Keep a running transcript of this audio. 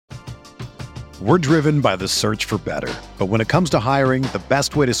We're driven by the search for better. But when it comes to hiring, the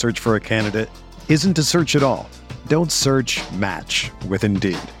best way to search for a candidate isn't to search at all. Don't search, match with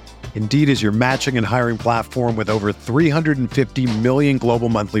Indeed. Indeed is your matching and hiring platform with over 350 million global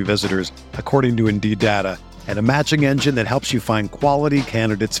monthly visitors, according to Indeed data, and a matching engine that helps you find quality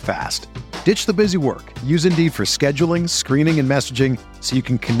candidates fast. Ditch the busy work. Use Indeed for scheduling, screening, and messaging so you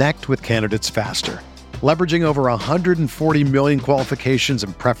can connect with candidates faster. Leveraging over 140 million qualifications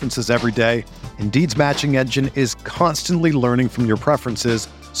and preferences every day, Indeed's matching engine is constantly learning from your preferences,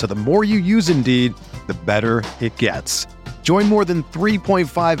 so the more you use Indeed, the better it gets. Join more than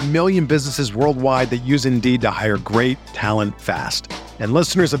 3.5 million businesses worldwide that use Indeed to hire great talent fast. And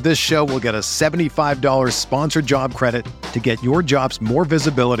listeners of this show will get a $75 sponsored job credit to get your jobs more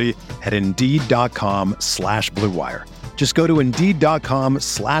visibility at Indeed.com/Blue Wire. Just go to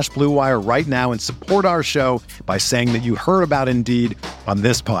Indeed.com/Blue Wire right now and support our show by saying that you heard about Indeed on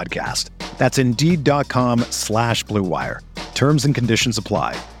this podcast. That's Indeed.com/Blue Wire. Terms and conditions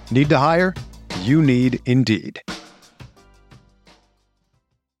apply. Need to hire? You need Indeed.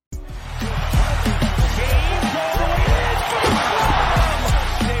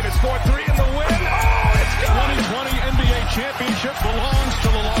 Davis for three in the win. Oh, it's good. 2020 NBA championship belongs to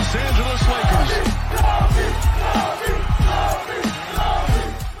the Los Angeles Lakers.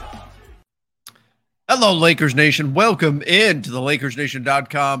 Hello, Lakers Nation. Welcome into the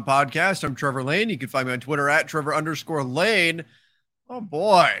LakersNation.com podcast. I'm Trevor Lane. You can find me on Twitter at Trevor_Lane. Oh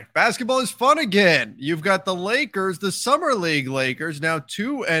boy, basketball is fun again. You've got the Lakers, the Summer League Lakers, now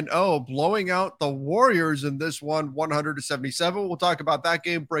 2-0, blowing out the Warriors in this one, 100-77. We'll talk about that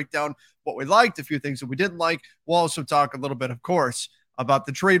game, break down what we liked, a few things that we didn't like. We'll also talk a little bit, of course, about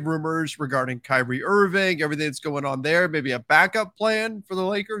the trade rumors regarding Kyrie Irving, everything that's going on there, maybe a backup plan for the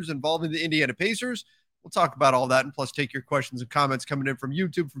Lakers involving the Indiana Pacers. We'll talk about all that and plus take your questions and comments coming in from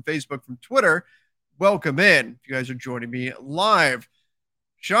YouTube, from Facebook, from Twitter. Welcome in if you guys are joining me live.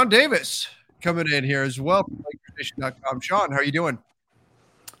 Sean Davis coming in here as well from LakersNation.com. Sean, how are you doing?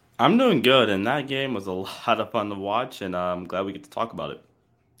 I'm doing good, and that game was a lot of fun to watch, and I'm glad we get to talk about it.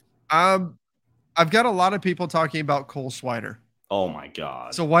 I've got a lot of people talking about Cole Swider. Oh my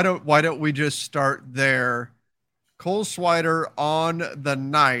God! So why don't we just start there? Cole Swider on the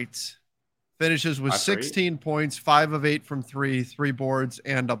night finishes with 16 points, 5 of 8 from 3, 3 boards,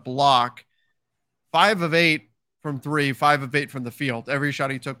 and a block. 5 of 8 from 3, 5 of 8 from the field. Every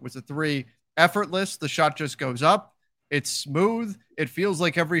shot he took was a 3. Effortless. The shot just goes up. It's smooth. It feels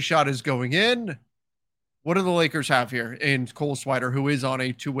like every shot is going in. What do the Lakers have here in Cole Swider, who is on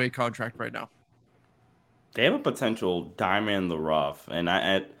a 2-way contract right now? They have a potential diamond in the rough, and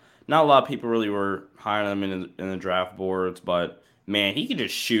not a lot of people really were high on him in the draft boards, but man, he can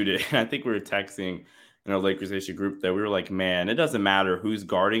just shoot it. And I think we were texting in our Lakers Nation group that we were like, man, it doesn't matter who's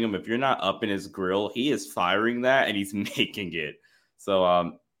guarding him. If you're not up in his grill, he is firing that and he's making it.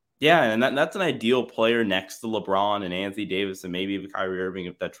 So, yeah, and that's an ideal player next to LeBron and Anthony Davis and maybe Kyrie Irving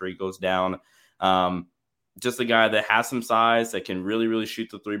if that trade goes down. Just a guy that has some size, that can really, really shoot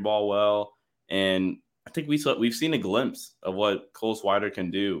the 3-ball well. And I think we've seen a glimpse of what Cole Swider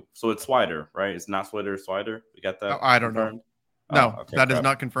can do. So it's Swider, right? It's not Swider. We got that? I don't know. No, okay, that is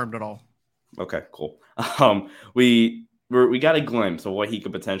not confirmed at all. Okay, cool. We got a glimpse of what he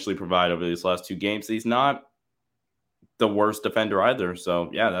could potentially provide over these last 2 games. He's not the worst defender either. So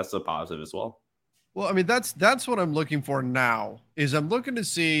yeah, that's a positive as well. Well, I mean, that's what I'm looking for now. Is I'm looking to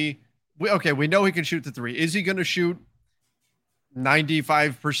see. We know he can shoot the 3. Is he going to shoot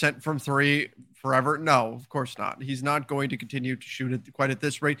 95% from 3 forever? No, of course not. He's not going to continue to shoot it quite at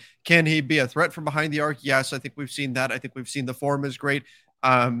this rate. Can he be a threat from behind the arc? Yes, I think we've seen that. I think we've seen the form is great.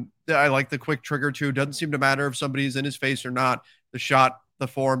 I like the quick trigger too. Doesn't seem to matter if somebody's in his face or not. The shot, the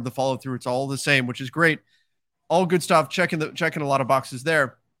form, the follow through, it's all the same, which is great. All good stuff. Checking a lot of boxes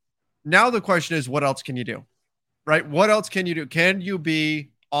there. Now the question is, what else can you do? Right? What else can you do? Can you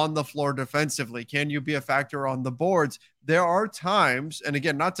be on the floor defensively? Can you be a factor on the boards? There are times, and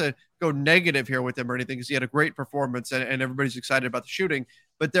again, not to go negative here with him or anything, because he had a great performance and everybody's excited about the shooting,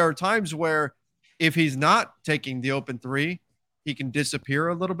 but there are times where if he's not taking the open 3, he can disappear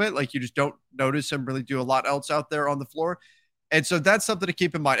a little bit. Like you just don't notice him really do a lot else out there on the floor. And so that's something to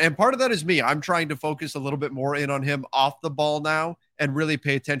keep in mind. And part of that is me. I'm trying to focus a little bit more in on him off the ball now and really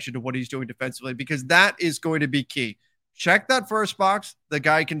pay attention to what he's doing defensively, because that is going to be key. Check that first box. The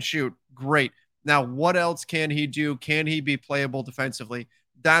guy can shoot. Great. Now, what else can he do? Can he be playable defensively?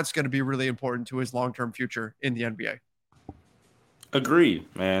 That's going to be really important to his long-term future in the NBA. Agreed.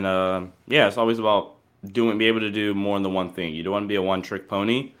 And yeah, it's always about be able to do more than one thing. You don't want to be a one-trick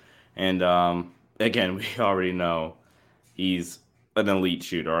pony. And again, we already know he's an elite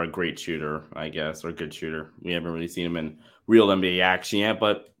shooter or a great shooter, I guess, or a good shooter. We haven't really seen him in real NBA action yet,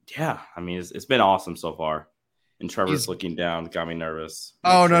 but yeah, I mean, it's been awesome so far. And Trevor's looking down, got me nervous.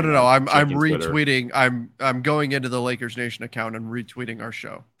 Oh, no. I'm Twitter. retweeting. I'm going into the Lakers Nation account and retweeting our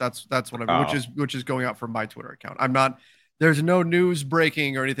show. That's what I'm, which is going out from my Twitter account. I'm not, there's no news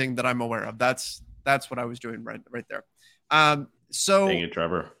breaking or anything that I'm aware of. That's what I was doing right there. So dang it,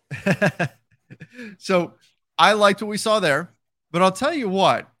 Trevor. So I liked what we saw there, but I'll tell you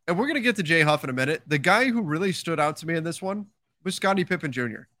what, and we're going to get to Jay Huff in a minute. The guy who really stood out to me in this one was Scottie Pippen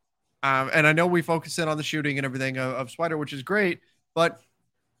Jr. And I know we focus in on the shooting and everything of Swider, which is great, but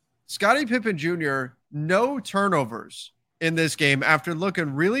Scottie Pippen Jr., no turnovers in this game after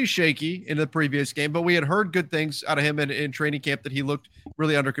looking really shaky in the previous game, but we had heard good things out of him in training camp that he looked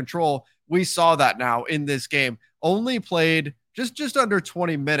really under control. We saw that now in this game. Only played just under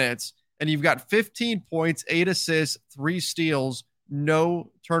 20 minutes, and you've got 15 points, 8 assists, 3 steals,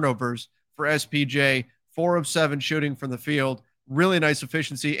 no turnovers for SPJ, 4 of 7 shooting from the field. Really nice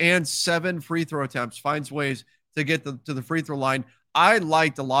efficiency and 7 free throw attempts, finds ways to get to the free throw line. I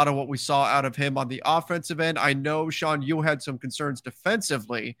liked a lot of what we saw out of him on the offensive end. I know, Sean, you had some concerns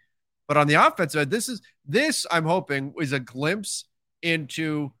defensively, but on the offensive end, this I'm hoping is a glimpse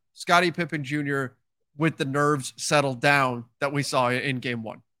into Scottie Pippen Jr. with the nerves settled down that we saw in game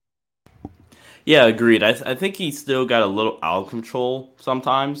 1. Yeah, agreed. I think he still got a little out of control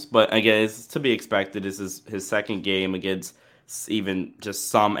sometimes, but again, it's to be expected. This is his second game against even just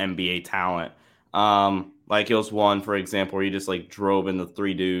some NBA talent. Like it was one, for example, where he just like drove into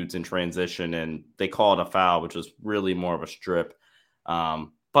 3 dudes in transition and they called a foul, which was really more of a strip.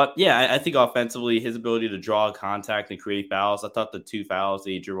 But yeah, I think offensively, his ability to draw contact and create fouls. I thought the 2 fouls that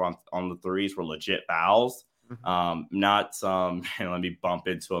he drew on the threes were legit fouls. Not some, let me bump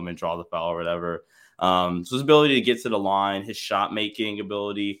into him and draw the foul or whatever. So his ability to get to the line, his shot making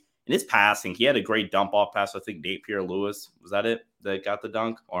ability, and his passing. He had a great dump off pass. I think Nate Pierre-Louis, was that it that got the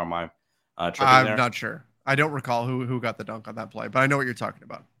dunk? Or am I tripping there? I'm not sure. I don't recall who got the dunk on that play, but I know what you're talking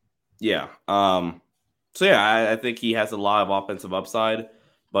about. Yeah. So yeah, I think he has a lot of offensive upside.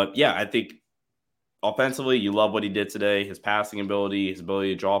 But yeah, I think offensively, you love what he did today. His passing ability, his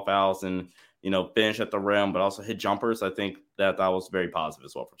ability to draw fouls and, finish at the rim, but also hit jumpers. I think that was very positive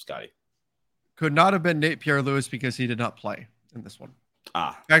as well from Scottie. Could not have been Nate Pierre-Louis because he did not play in this one.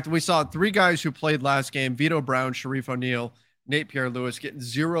 In fact, we saw 3 guys who played last game: Vito Brown, Sharif O'Neal, Nate Pierre-Louis, getting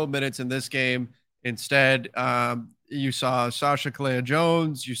 0 minutes in this game. Instead, you saw Sasha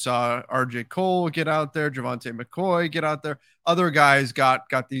Kalea-Jones, you saw RJ Cole get out there, Javante McCoy get out there. Other guys got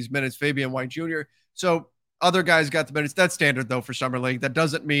these minutes, Fabian White Jr. So other guys got the minutes. That's standard, though, for Summer League. That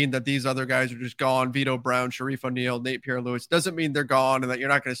doesn't mean that these other guys are just gone. Vito Brown, Sharif O'Neal, Nate Pierre-Louis. Doesn't mean they're gone and that you're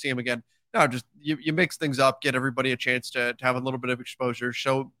not going to see them again. No, just you mix things up, get everybody a chance to have a little bit of exposure,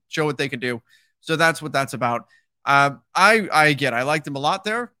 show what they can do. So that's what that's about. I liked him a lot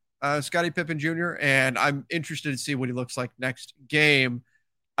there, Scottie Pippen Jr., and I'm interested to see what he looks like next game.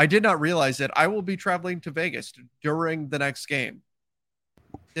 I did not realize that I will be traveling to Vegas during the next game.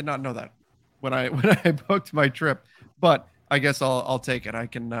 Did not know that when I booked my trip, but I guess I'll take it.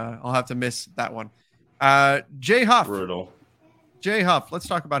 I'll have to miss that one. Jay Huff. Brutal. Jay Huff. Let's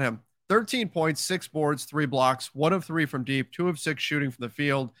talk about him. 13 points, 6 boards, 3 blocks, 1 of 3 from deep, 2 of 6 shooting from the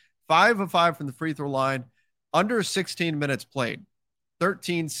field, 5 of 5 from the free throw line, under 16 minutes played,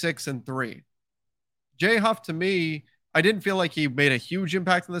 13, 6, and 3. Jay Huff, to me, I didn't feel like he made a huge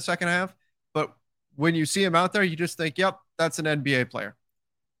impact in the second half, but when you see him out there, you just think, yep, that's an NBA player.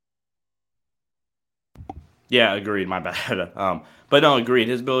 Yeah, agreed. My bad. But no, agreed.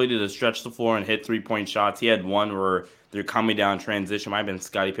 His ability to stretch the floor and hit 3-point shots. He had one where they're coming down transition. Might have been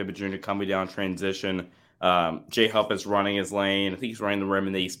Scottie Pippen Jr. coming down transition. Jay Huff is running his lane. I think he's running the rim,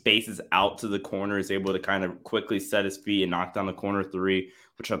 and then he spaces out to the corner. He's able to kind of quickly set his feet and knock down the corner 3,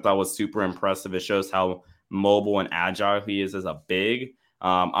 which I thought was super impressive. It shows how mobile and agile he is as a big.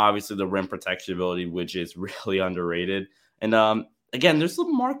 Obviously, the rim protection ability, which is really underrated. And again, there's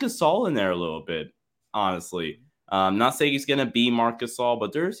some Marc Gasol in there a little bit. Honestly, not saying he's going to be Marc Gasol,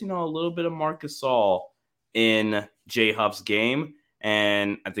 but there's, a little bit of Marc Gasol in Jay Huff's game.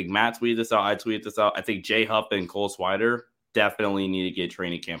 And I think Matt tweeted this out. I tweeted this out. I think Jay Huff and Cole Swider definitely need to get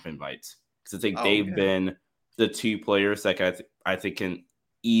training camp invites because I think they've been the 2 players that I think can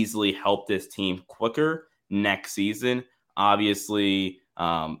easily help this team quicker next season. Obviously,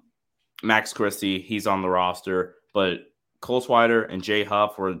 Max Christie, he's on the roster, but Cole Swider and Jay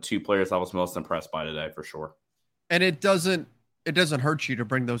Huff were the 2 players I was most impressed by today for sure. And it doesn't hurt you to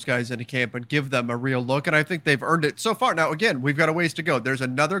bring those guys into camp and give them a real look. And I think they've earned it so far. Now, again, we've got a ways to go. There's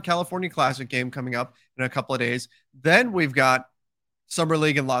another California Classic game coming up in a couple of days. Then we've got Summer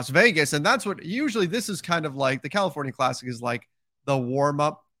League in Las Vegas. And that's what usually this is kind of like the California Classic is like the warm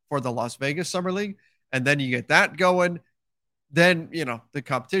up for the Las Vegas Summer League. And then you get that going. Then, the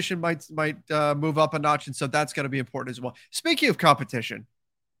competition might move up a notch. And so that's going to be important as well. Speaking of competition,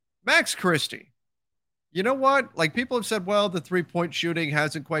 Max Christie, you know what? Like people have said, well, the 3-point shooting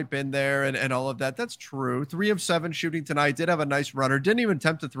hasn't quite been there and all of that. That's true. 3 of 7 shooting tonight. Did have a nice runner. Didn't even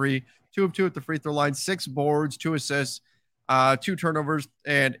attempt a 3. 2 of 2 at the free throw line. 6 boards, 2 assists, 2 turnovers,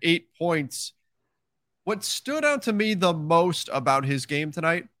 and 8 points. What stood out to me the most about his game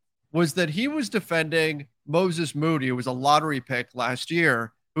tonight was that he was defending Moses Moody, who was a lottery pick last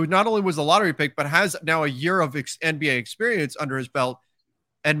year, who not only was a lottery pick, but has now a year of NBA experience under his belt.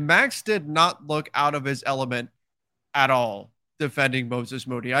 And Max did not look out of his element at all defending Moses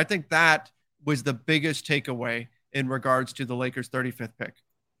Moody. I think that was the biggest takeaway in regards to the Lakers' 35th pick.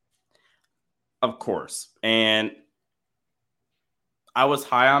 Of course. And I was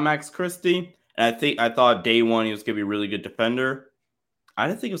high on Max Christie. And I thought day one he was going to be a really good defender. I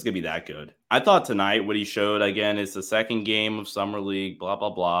didn't think it was going to be that good. I thought tonight what he showed, again, is the second game of Summer League, blah, blah,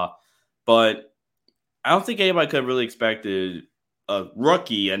 blah. But I don't think anybody could have really expected a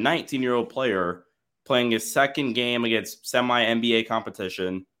rookie, a 19-year-old player, playing his second game against semi-NBA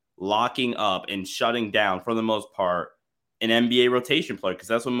competition, locking up and shutting down, for the most part, an NBA rotation player, because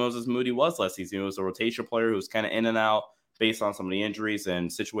that's what Moses Moody was last season. He was a rotation player who was kind of in and out based on some of the injuries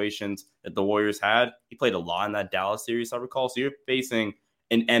and situations that the Warriors had. He played a lot in that Dallas series, I recall. So you're facing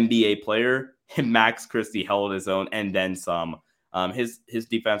an NBA player, and Max Christie held his own and then some. His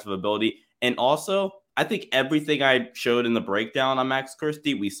defensive ability. And also, I think everything I showed in the breakdown on Max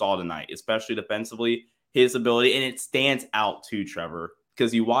Christie, we saw tonight, especially defensively, his ability. And it stands out too, Trevor,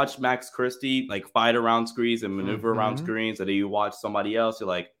 because you watch Max Christie like fight around screens and maneuver around screens, and then you watch somebody else, you're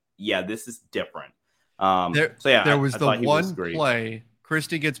like, yeah, this is different. There was the one play.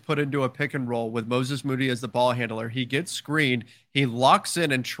 Christie gets put into a pick and roll with Moses Moody as the ball handler. He gets screened. He locks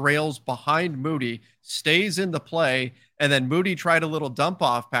in and trails behind Moody, stays in the play, and then Moody tried a little dump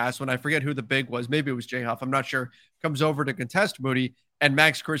off pass when I forget who the big was. Maybe it was Jay Huff. I'm not sure. Comes over to contest Moody, and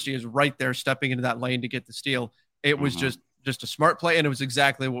Max Christie is right there stepping into that lane to get the steal. It was just a smart play, and it was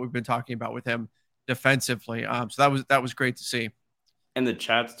exactly what we've been talking about with him defensively. So that was great to see. And the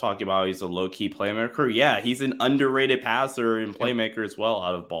chat's talking about he's a low-key playmaker. Yeah, he's an underrated passer and playmaker as well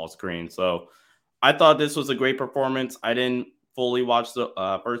out of ball screen. So I thought this was a great performance. I didn't fully watch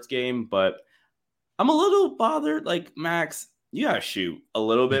the first game, but I'm a little bothered. Like, Max, you got to shoot a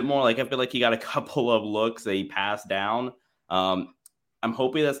little bit more. Like, I feel like he got a couple of looks that he passed down. I'm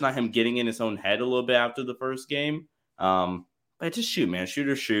hoping that's not him getting in his own head a little bit after the first game. But just shoot, man. Shoot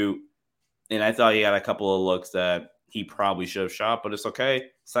or shoot. And I thought he got a couple of looks that he probably should have shot, but it's okay.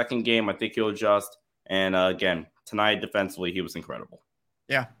 Second game, I think he'll adjust. And again, tonight defensively, he was incredible.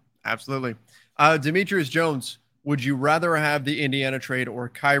 Yeah, absolutely. Demetrius Jones, would you rather have the Indiana trade or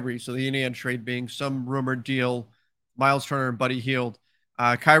Kyrie? So the Indiana trade being some rumored deal, Miles Turner and Buddy Hield.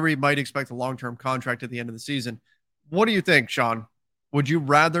 Kyrie might expect a long-term contract at the end of the season. What do you think, Sean? Would you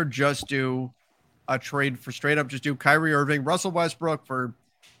rather just do a trade for straight up, just do Kyrie Irving, Russell Westbrook for,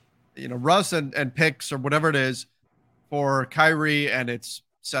 Russ and picks or whatever it is, for Kyrie and it's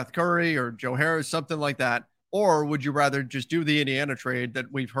Seth Curry or Joe Harris, something like that? Or would you rather just do the Indiana trade that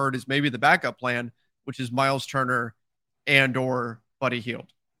we've heard is maybe the backup plan, which is Miles Turner and or Buddy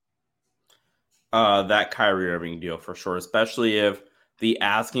Hield? That Kyrie Irving deal for sure, especially if the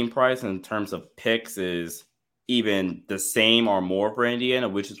asking price in terms of picks is even the same or more for Indiana,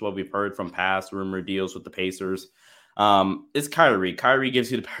 which is what we've heard from past rumor deals with the Pacers. It's Kyrie. Kyrie gives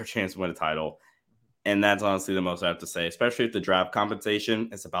you the better chance to win a title. And that's honestly the most I have to say, especially if the draft compensation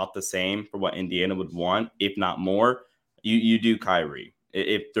is about the same for what Indiana would want, if not more. You do Kyrie.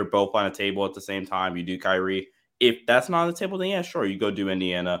 If they're both on a table at the same time, you do Kyrie. If that's not on the table, then yeah, sure, you go do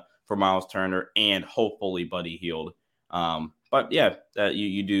Indiana for Miles Turner and hopefully Buddy Hield. But yeah,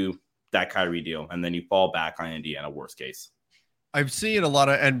 you do that Kyrie deal, and then you fall back on Indiana, worst case. I've seen a lot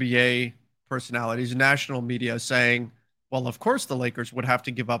of NBA personalities, national media saying, well, of course the Lakers would have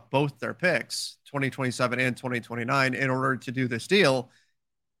to give up both their picks, 2027 and 2029, in order to do this deal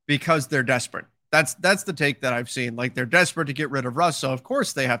because they're desperate. That's the take that I've seen. Like, they're desperate to get rid of Russ, so of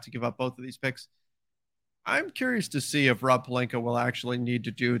course they have to give up both of these picks. I'm curious to see if Rob Pelinka will actually need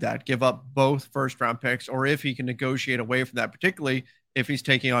to do that, give up both first-round picks, or if he can negotiate away from that, particularly if he's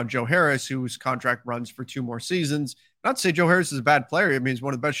taking on Joe Harris, whose contract runs for 2 more seasons. Not to say Joe Harris is a bad player. I mean, he's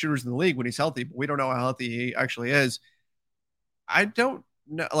one of the best shooters in the league when he's healthy, but we don't know how healthy he actually is. I don't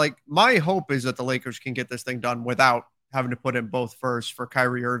know. Like, my hope is that the Lakers can get this thing done without having to put in both first for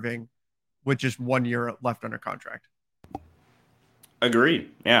Kyrie Irving with just 1 year left under contract.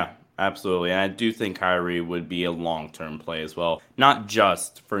 Agreed. Yeah, absolutely. And I do think Kyrie would be a long-term play as well, not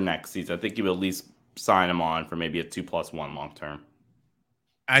just for next season. I think you would at least sign him on for maybe a 2+1 long-term.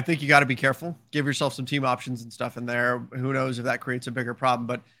 I think you got to be careful. Give yourself some team options and stuff in there. Who knows if that creates a bigger problem.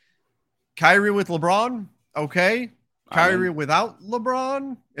 But Kyrie with LeBron, okay. Kyrie without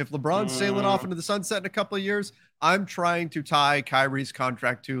LeBron, if LeBron's sailing off into the sunset in a couple of years, I'm trying to tie Kyrie's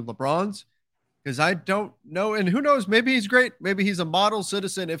contract to LeBron's because I don't know. And who knows? Maybe he's great. Maybe he's a model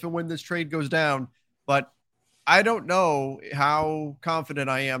citizen if and when this trade goes down. But I don't know how confident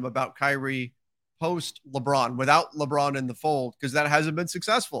I am about Kyrie post LeBron, without LeBron in the fold, because that hasn't been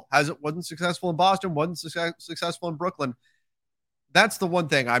successful. Wasn't successful in Boston, wasn't successful in Brooklyn. That's the one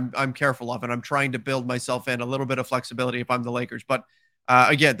thing I'm careful of, and I'm trying to build myself in a little bit of flexibility if I'm the Lakers. But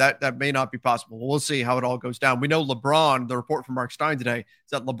again, that may not be possible. We'll see how it all goes down. We know LeBron, the report from Mark Stein today,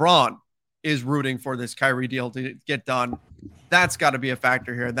 is that LeBron is rooting for this Kyrie deal to get done. That's got to be a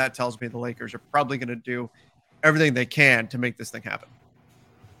factor here, and that tells me the Lakers are probably going to do everything they can to make this thing happen.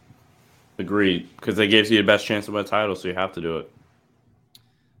 Agreed, because they gave you the best chance to win a title, so you have to do it.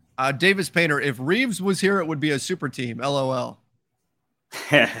 Davis Painter, if Reeves was here, it would be a super team. LOL.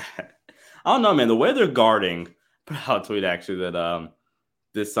 I don't know, man. The way they're guarding, put out a tweet actually that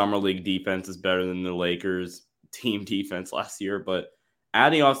this summer league defense is better than the Lakers team defense last year, but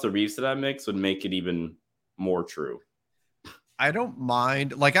adding Austin Reeves to that mix would make it even more true. I don't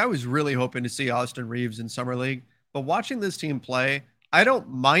mind. Like, I was really hoping to see Austin Reeves in summer league, but watching this team play, I don't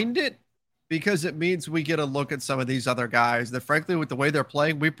mind it because it means we get a look at some of these other guys that, frankly, with the way they're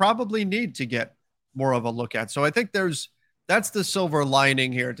playing, we probably need to get more of a look at. So I think that's the silver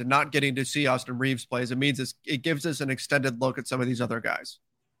lining here to not getting to see Austin Reeves play. It means it gives us an extended look at some of these other guys.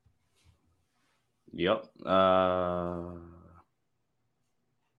 Yep.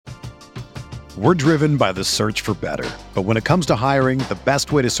 We're driven by the search for better. But when it comes to hiring, the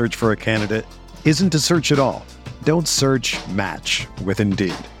best way to search for a candidate isn't to search at all. Don't search, match with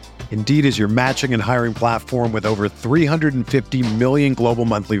Indeed. Indeed is your matching and hiring platform with over 350 million global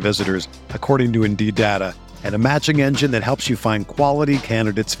monthly visitors, according to Indeed data, and a matching engine that helps you find quality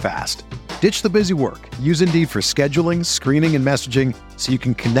candidates fast. Ditch the busy work. Use Indeed for scheduling, screening, and messaging so you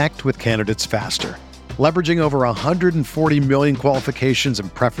can connect with candidates faster. Leveraging over 140 million qualifications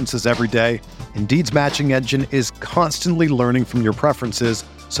and preferences every day, Indeed's matching engine is constantly learning from your preferences,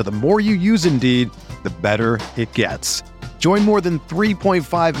 so the more you use Indeed, the better it gets. Join more than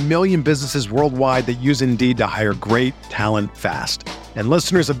 3.5 million businesses worldwide that use Indeed to hire great talent fast. And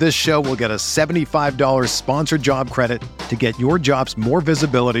listeners of this show will get a $75 sponsored job credit to get your jobs more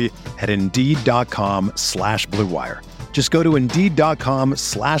visibility at Indeed.com/Blue Wire. Just go to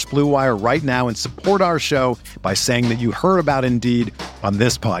Indeed.com/Blue Wire right now and support our show by saying that you heard about Indeed on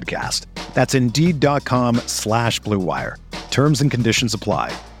this podcast. That's Indeed.com/Blue Wire. Terms and conditions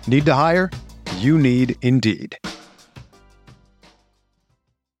apply. Need to hire? You need Indeed.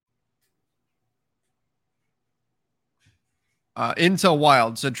 Intel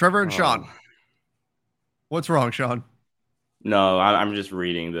Wild said Trevor and Sean. What's wrong, Sean? No, I'm just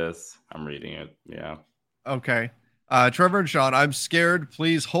reading this. I'm reading it. Yeah. Okay. Trevor and Sean, I'm scared.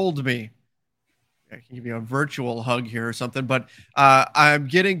 Please hold me. I can give you a virtual hug here or something, but I'm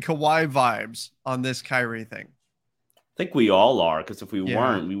getting Kawhi vibes on this Kyrie thing. I think we all are, because if we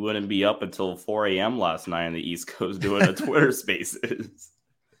weren't, we wouldn't be up until 4 a.m. last night on the East Coast doing a Twitter Spaces.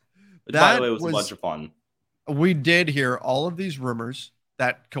 Which, by the way, was a bunch of fun. We did hear all of these rumors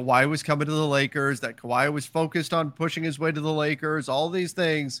that Kawhi was coming to the Lakers, that Kawhi was focused on pushing his way to the Lakers, all these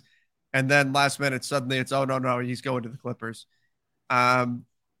things. And then last minute, suddenly it's, oh, no, he's going to the Clippers.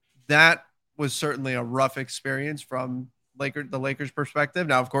 That was certainly a rough experience from the Lakers' perspective.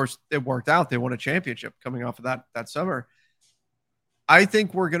 Now, of course, it worked out. They won a championship coming off of that summer. I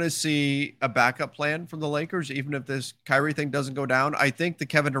think we're going to see a backup plan from the Lakers, even if this Kyrie thing doesn't go down. I think the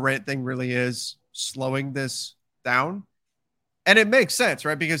Kevin Durant thing really is slowing this down. And it makes sense,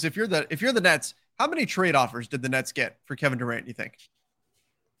 right? Because if you're the Nets, how many trade offers did the Nets get for Kevin Durant, you think?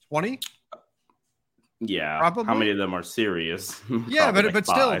 20? Yeah. Probably. How many of them are serious? Yeah, but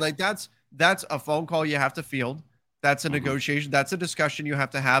still, like that's a phone call you have to field. That's a negotiation. That's a discussion you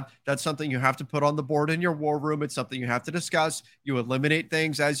have to have. That's something you have to put on the board in your war room. It's something you have to discuss. You eliminate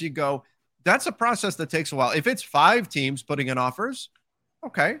things as you go. That's a process that takes a while. If it's 5 teams putting in offers,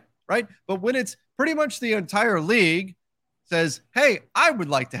 okay, right? But when it's pretty much the entire league says, hey, I would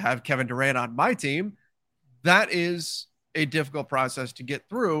like to have Kevin Durant on my team, that is a difficult process to get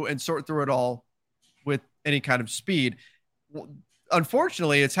through and sort through it all with any kind of speed.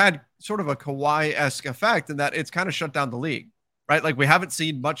 Unfortunately, it's had sort of a Kawhi-esque effect in that it's kind of shut down the league, right? Like we haven't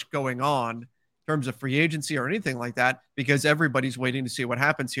seen much going on in terms of free agency or anything like that, because everybody's waiting to see what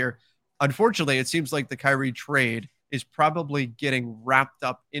happens here. Unfortunately, it seems like the Kyrie trade is probably getting wrapped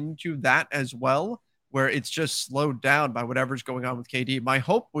up into that as well, where it's just slowed down by whatever's going on with KD. My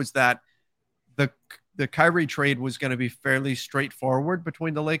hope was that the Kyrie trade was going to be fairly straightforward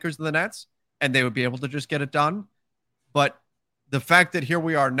between the Lakers and the Nets, and they would be able to just get it done. But the fact that here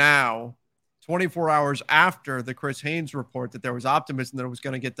we are now, 24 hours after the Chris Haynes report that there was optimism that it was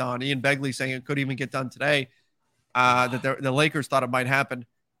going to get done, Ian Begley saying it could even get done today, that the Lakers thought it might happen.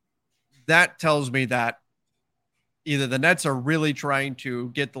 That tells me that either the Nets are really trying to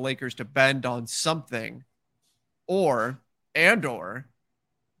get the Lakers to bend on something, or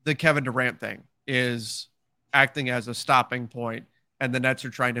the Kevin Durant thing is acting as a stopping point, and the Nets are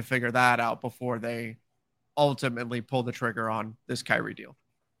trying to figure that out before they ultimately pull the trigger on this Kyrie deal.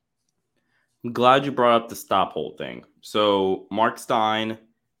 I'm glad you brought up the stop hold thing. So Mark Stein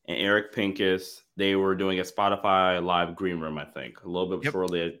and Eric Pincus, they were doing a Spotify live green room, I think, a little bit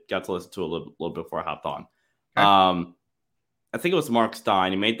shortly. I got to listen to a little bit before I hopped on. Okay. I think it was Mark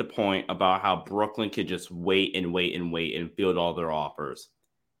Stein. He made the point about how Brooklyn could just wait and field all their offers.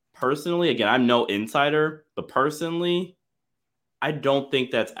 Personally, again, I'm no insider, but personally, I don't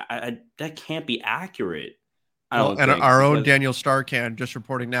think that can't be accurate. Our own Daniel Starcan, just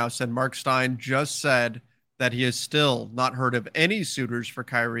reporting now, said Mark Stein just said that he has still not heard of any suitors for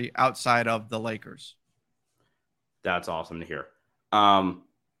Kyrie outside of the Lakers. That's awesome to hear.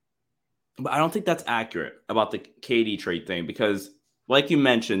 But I don't think that's accurate about the KD trade thing, because like you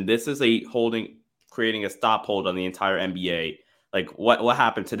mentioned, this is creating a stop hold on the entire NBA. Like what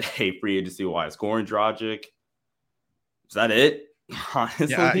happened today free agency wise? Goran Dragic. Is that it?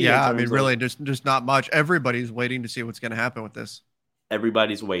 Honestly, yeah. I mean, really, just not much. Everybody's waiting to see what's going to happen with this.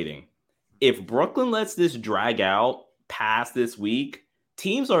 Everybody's waiting. If Brooklyn lets this drag out past this week,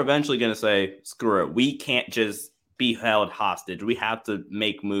 teams are eventually going to say, screw it. We can't just be held hostage. We have to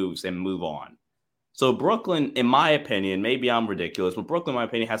make moves and move on. So Brooklyn, in my opinion, maybe I'm ridiculous, but Brooklyn, in my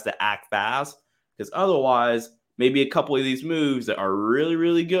opinion, has to act fast, because otherwise, maybe a couple of these moves that are really,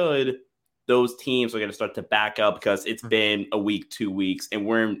 really good, those teams are going to start to back up, because it's been a week, 2 weeks, and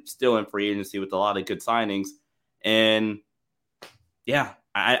we're still in free agency with a lot of good signings. And yeah,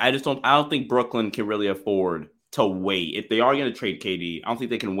 I don't think Brooklyn can really afford to wait. If they are going to trade KD, I don't think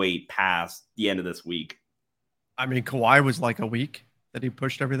they can wait past the end of this week. I mean, Kawhi was like a week that he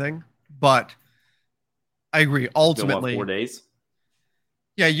pushed everything, but I agree. Ultimately, 4 days.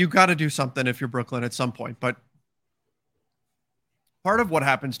 Yeah, you got to do something if you're Brooklyn at some point. But part of what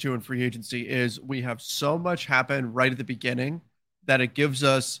happens too in free agency is we have so much happen right at the beginning that it gives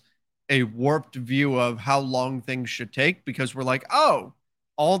us a warped view of how long things should take, because we're like, oh,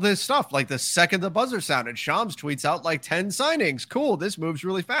 all this stuff, like the second the buzzer sounded, Shams tweets out like 10 signings. Cool. This moves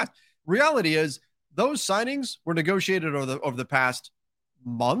really fast. Reality is those signings were negotiated over the past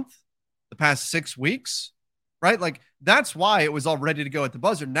month, the past 6 weeks, right? Like that's why it was all ready to go at the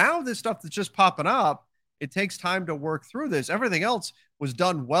buzzer. Now this stuff that's just popping up, it takes time to work through this. Everything else was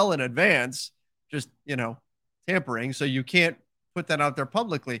done well in advance, just, tampering. So you can't put that out there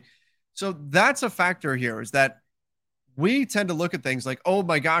publicly. So that's a factor here, is that we tend to look at things like, oh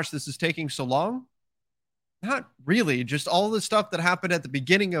my gosh, this is taking so long. Not really. Just all the stuff that happened at the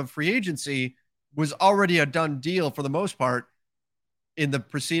beginning of free agency was already a done deal for the most part in the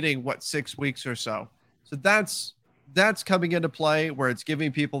preceding, 6 weeks or so. So that's coming into play, where it's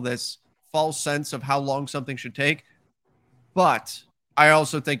giving people this false sense of how long something should take. But I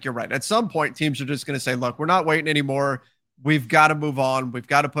also think you're right. At some point, teams are just going to say, look, we're not waiting anymore. We've got to move on. We've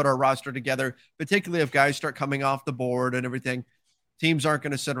got to put our roster together, particularly if guys start coming off the board and everything. Teams aren't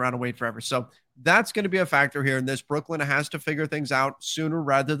going to sit around and wait forever. So that's going to be a factor here in this. Brooklyn has to figure things out sooner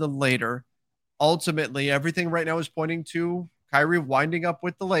rather than later. Ultimately, everything right now is pointing to Kyrie winding up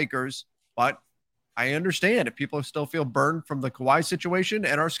with the Lakers, but I understand if people still feel burned from the Kawhi situation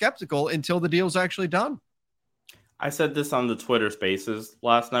and are skeptical until the deal's actually done. I said this on the Twitter Spaces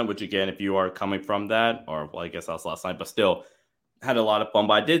last night, which again, if you are coming from that, or well, I guess that was last night, but still had a lot of fun.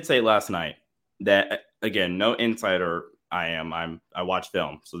 But I did say last night that, again, no insider I watch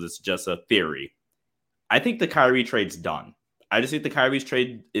film, so this is just a theory. I think the Kyrie trade's done. I just think the Kyrie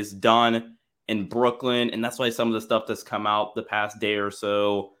trade is done in Brooklyn, and that's why some of the stuff that's come out the past day or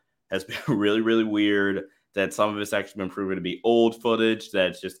so has been really, really weird, that some of it's actually been proven to be old footage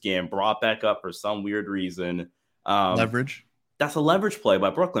that's just getting brought back up for some weird reason. Leverage. That's a leverage play by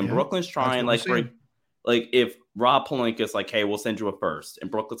Brooklyn. Yeah, Brooklyn's trying if Rob Pelinka's like, hey, we'll send you a first,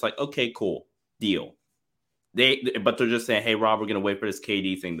 and Brooklyn's like, okay, cool, deal. But they're just saying, hey, Rob, we're gonna wait for this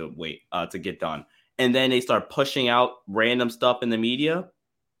KD thing to get done, and then they start pushing out random stuff in the media.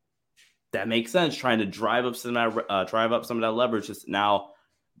 that makes sense. Trying to drive up some of that leverage. Just now,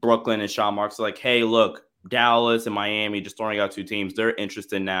 Brooklyn and Sean Marks are like, hey, look, Dallas and Miami just throwing out two teams. They're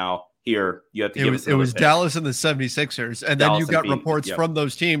interested now. Here, you have to give us it was pick. Dallas and the 76ers. And then you got reports from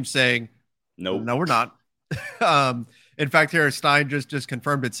those teams saying, nope. No, we're not. In fact, here Stein just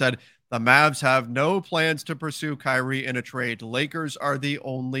confirmed it, said the Mavs have no plans to pursue Kyrie in a trade. Lakers are the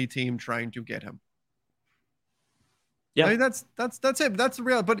only team trying to get him. Yeah. I mean, that's it. That's the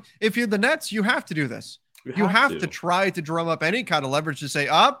real. But if you're the Nets, you have to do this. You have to try to drum up any kind of leverage to say,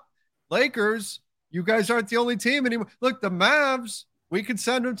 Lakers, you guys aren't the only team anymore. Look, the Mavs, we could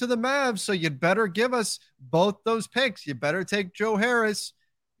send them to the Mavs. So you'd better give us both those picks. You better take Joe Harris.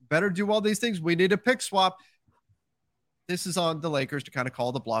 Better do all these things. We need a pick swap. This is on the Lakers to kind of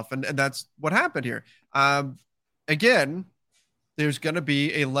call the bluff. And that's what happened here. Again, there's going to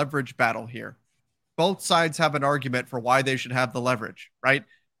be a leverage battle here. Both sides have an argument for why they should have the leverage, right?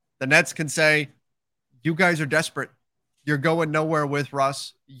 The Nets can say, you guys are desperate. You're going nowhere with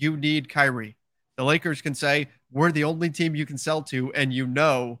Russ. You need Kyrie. The Lakers can say, we're the only team you can sell to, and you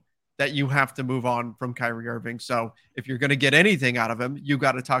know that you have to move on from Kyrie Irving. So if you're going to get anything out of him, you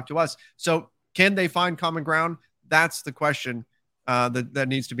got to talk to us. So can they find common ground? That's the question that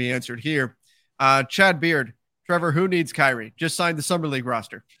needs to be answered here. Chad Beard, Trevor, who needs Kyrie? Just signed the Summer League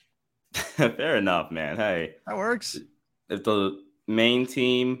roster. Fair enough, man. Hey, that works. If the main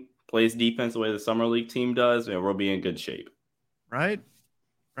team plays defense the way the Summer League team does, we'll be in good shape. Right.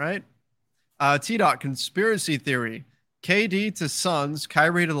 T-Dot, conspiracy theory. KD to Suns,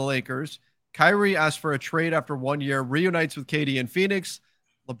 Kyrie to the Lakers. Kyrie asks for a trade after 1 year, reunites with KD in Phoenix.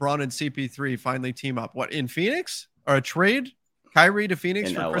 LeBron and CP3 finally team up. What, in Phoenix? Or a trade? Kyrie to Phoenix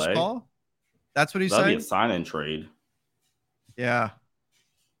in for LA? Chris Paul? That's what he's saying? That'd be a sign-in trade. Yeah.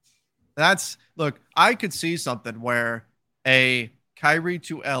 Look, I could see something where a Kyrie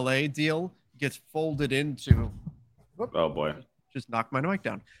to LA deal gets folded into. Oh boy. Just knocked my mic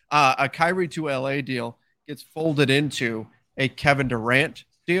down. A Kyrie to LA deal gets folded into a Kevin Durant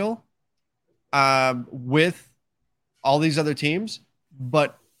deal with all these other teams.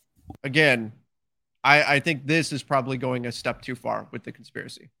 But again, I think this is probably going a step too far with the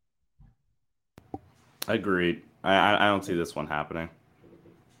conspiracy. Agreed. I don't see this one happening.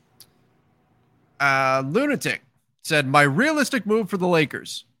 Lunatic said, my realistic move for the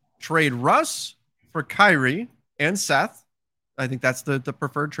Lakers, trade Russ for Kyrie and Seth. I think that's the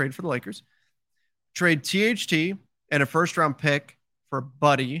preferred trade for the Lakers. Trade THT and a first round pick for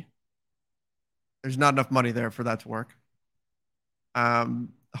Buddy. There's not enough money there for that to work.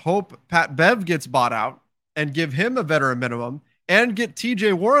 Hope Pat Bev gets bought out and give him a veteran minimum and get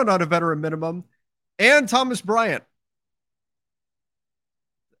TJ Warren on a veteran minimum and Thomas Bryant.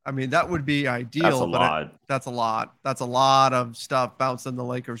 I mean, that would be ideal. That's a lot. That's a lot. That's a lot of stuff bouncing the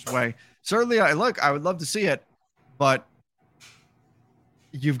Lakers' way. Certainly, I would love to see it, but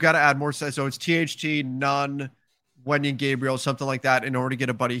you've got to add more. So it's THT, Nunn, Wenyen Gabriel, something like that in order to get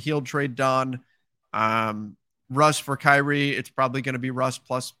a Buddy Hield trade done. Russ for Kyrie, it's probably going to be Russ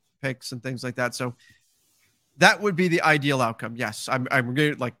plus picks and things like that. So that would be the ideal outcome. Yes, I'm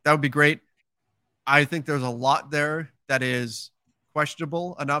like, that would be great. I think there's a lot there that is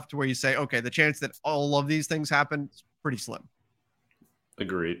questionable enough to where you say, okay, the chance that all of these things happen is pretty slim.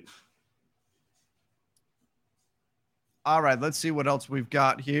 Agreed. All right, let's see what else we've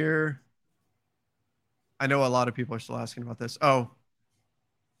got here. I know a lot of people are still asking about this.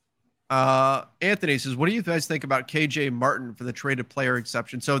 Anthony says, what do you guys think about KJ Martin for the traded player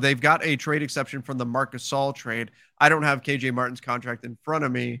exception? So they've got a trade exception from the Marc Gasol trade. I don't have KJ Martin's contract in front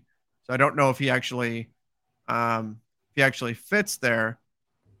of me, so I don't know if he actually fits there.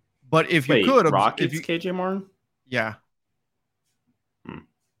 But if you could, Rockets KJ Martin? Yeah.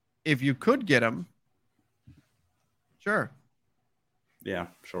 If you could get him, sure. Yeah,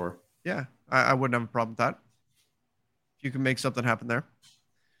 sure. Yeah, I wouldn't have a problem with that. If you can make something happen there.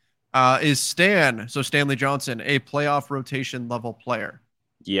 Is Stanley Johnson, a playoff rotation level player?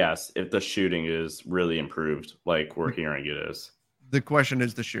 Yes, if the shooting is really improved, like we're hearing it is. The question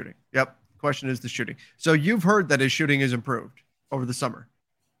is the shooting. Yep. Question is the shooting. So you've heard that his shooting is improved over the summer.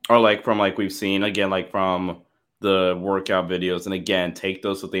 Or from we've seen, again, from the workout videos. And again, take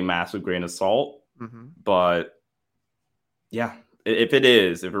those with a massive grain of salt. Mm-hmm. But yeah, if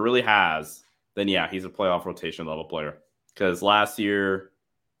it really has, then yeah, he's a playoff rotation level player. Because last year,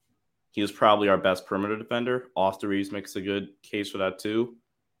 he was probably our best perimeter defender. Austin Reeves makes a good case for that too.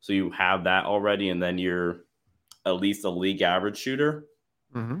 So you have that already, and then you're at least a league average shooter.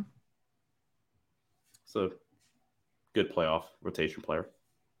 Mm-hmm. So good playoff rotation player.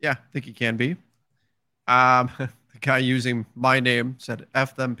 Yeah, I think he can be. The guy using my name said,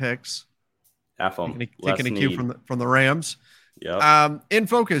 F them picks. F them. Taking a cue from the Rams. Yep. In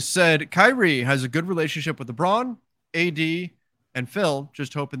Focus said Kyrie has a good relationship with LeBron, AD, and Phil.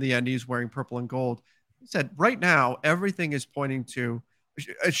 Just hope in the end he's wearing purple and gold. He said right now everything is pointing to,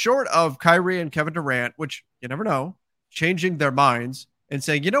 short of Kyrie and Kevin Durant, which you never know, changing their minds and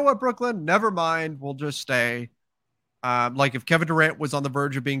saying, you know what, Brooklyn, never mind, we'll just stay. Like if Kevin Durant was on the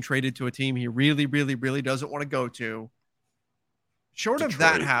verge of being traded to a team he really, really, really doesn't want to go to, short Detroit. of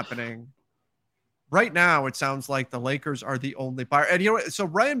that happening, right now it sounds like the Lakers are the only buyer. And you know what? So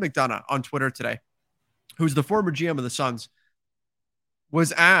Ryan McDonough on Twitter today, who's the former GM of the Suns,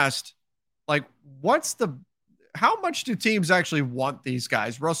 was asked, like, how much do teams actually want these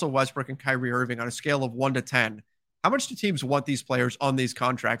guys, Russell Westbrook and Kyrie Irving, on a scale of 1 to 10? How much do teams want these players on these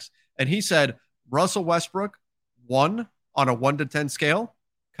contracts? And he said, Russell Westbrook, 1 on a 1 to 10 scale.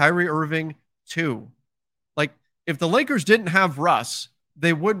 Kyrie Irving, 2. Like, if the Lakers didn't have Russ,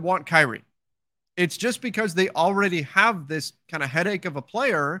 they would want Kyrie. It's just because they already have this kind of headache of a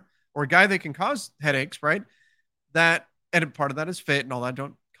player or a guy that can cause headaches, right? And part of that is fit and all that.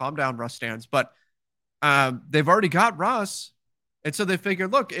 Don't calm down, Russ stands. But they've already got Russ. And so they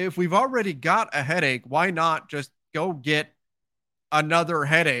figured, look, if we've already got a headache, why not just go get another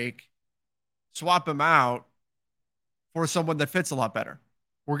headache, swap him out for someone that fits a lot better?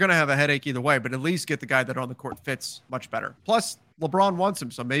 We're going to have a headache either way, but at least get the guy that on the court fits much better. Plus, LeBron wants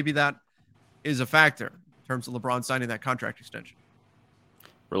him, so maybe that is a factor in terms of LeBron signing that contract extension.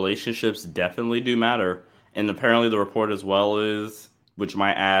 Relationships definitely do matter. And apparently the report as well is, which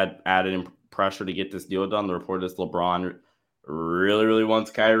might added in pressure to get this deal done. The report is LeBron really, really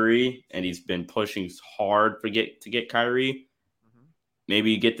wants Kyrie, and he's been pushing hard to get Kyrie. Mm-hmm.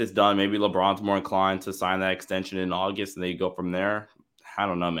 Maybe you get this done. Maybe LeBron's more inclined to sign that extension in August, and then you go from there. I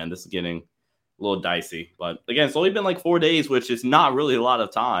don't know, man. This is getting a little dicey. But again, it's only been like 4 days, which is not really a lot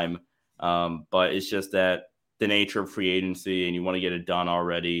of time. But it's just that the nature of free agency, and you want to get it done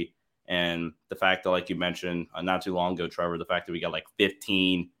already. And the fact that, like you mentioned not too long ago, Trevor, the fact that we got like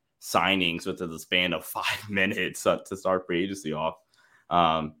 15 signings within the span of 5 minutes to start free agency off.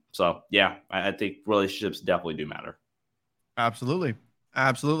 So, yeah, I think relationships definitely do matter. Absolutely.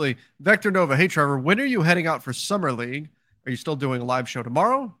 Absolutely. Vector Nova, hey, Trevor, when are you heading out for Summer League? Are you still doing a live show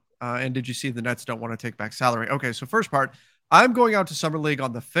tomorrow? And did you see the Nets don't want to take back salary? Okay, so first part, I'm going out to Summer League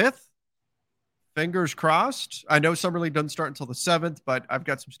on the 5th. Fingers crossed. I know Summer League doesn't start until the 7th, but I've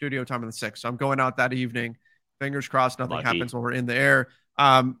got some studio time on the 6th. So I'm going out that evening. Fingers crossed nothing happens while we're in the air.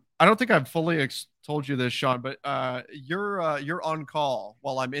 I don't think I've fully told you this, Sean, but you're on call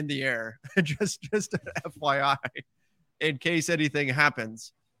while I'm in the air. just FYI, in case anything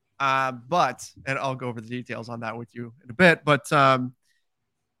happens. And I'll go over the details on that with you in a bit. But I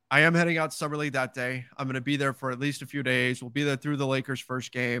am heading out to Summer League that day. I'm going to be there for at least a few days. We'll be there through the Lakers'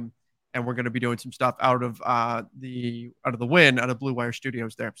 first game. And we're going to be doing some stuff out of the Win, out of Blue Wire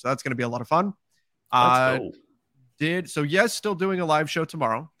Studios there. So that's going to be a lot of fun. Yes, still doing a live show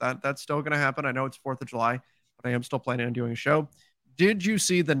tomorrow. That's still going to happen. I know it's 4th of July, but I am still planning on doing a show. Did you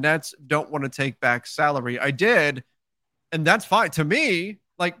see the Nets don't want to take back salary? I did. And that's fine. To me,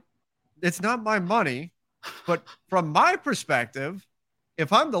 like, it's not my money. But from my perspective,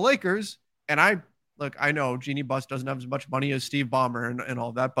 if I'm the Lakers and I know Jeannie Buss doesn't have as much money as Steve Ballmer and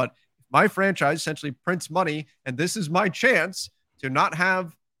all that, but my franchise essentially prints money, and this is my chance to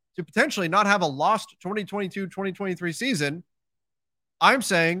potentially not have a lost 2022-2023 season. I'm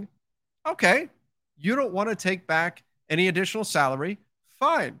saying, okay, you don't want to take back any additional salary.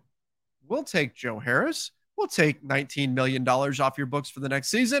 Fine. We'll take Joe Harris. We'll take $19 million off your books for the next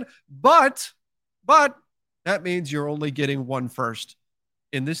season. But that means you're only getting 1 first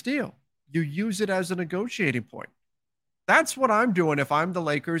in this deal. You use it as a negotiating point. That's what I'm doing if I'm the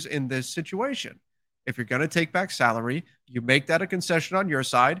Lakers in this situation. If you're going to take back salary, you make that a concession on your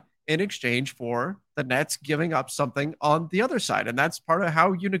side in exchange for the Nets giving up something on the other side. And that's part of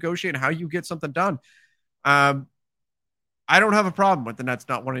how you negotiate and how you get something done. I don't have a problem with the Nets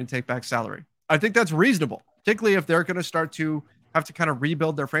not wanting to take back salary. I think that's reasonable, particularly if they're going to start to have to kind of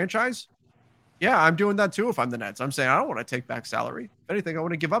rebuild their franchise. Yeah, I'm doing that too if I'm the Nets. I'm saying I don't want to take back salary. If anything, I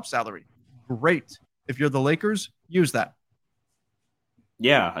want to give up salary. Great. If you're the Lakers, use that.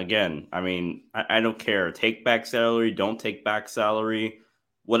 Yeah, again, I mean, I don't care. Take back salary, don't take back salary,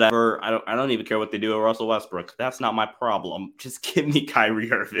 whatever. I don't even care what they do with Russell Westbrook. That's not my problem. Just give me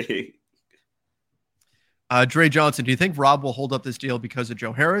Kyrie Irving. Dre Johnson, do you think Rob will hold up this deal because of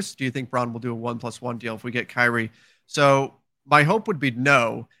Joe Harris? Do you think Braun will do a 1+1 deal if we get Kyrie? So my hope would be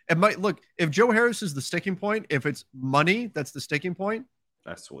no. It might look, if Joe Harris is the sticking point, if it's money that's the sticking point,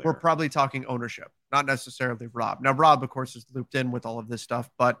 I swear, we're probably talking ownership, not necessarily Rob. Now, Rob, of course, is looped in with all of this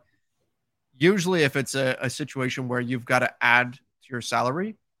stuff, but Usually if it's a situation where you've got to add to your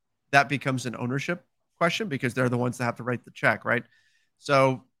salary, that becomes an ownership question because they're the ones that have to write the check, right?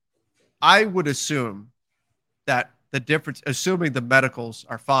 So I would assume that the difference, assuming the medicals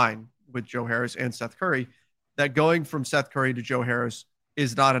are fine with Joe Harris and Seth Curry, that going from Seth Curry to Joe Harris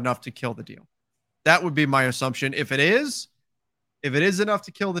is not enough to kill the deal. That would be my assumption. If it is enough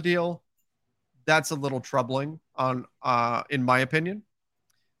to kill the deal, that's a little troubling in my opinion.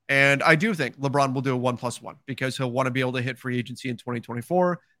 And I do think LeBron will do a 1+1 because he'll want to be able to hit free agency in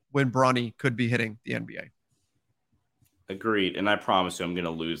 2024 when Bronny could be hitting the NBA. Agreed. And I promise you I'm going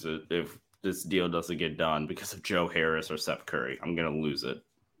to lose it if this deal doesn't get done because of Joe Harris or Seth Curry. I'm going to lose it.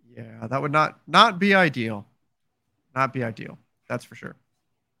 Yeah, that would not be ideal. Not be ideal. That's for sure.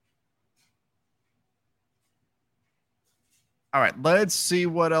 All right, let's see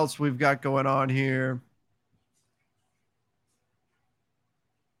what else we've got going on here.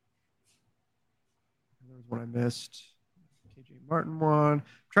 There's one I missed. KJ Martin one. I'm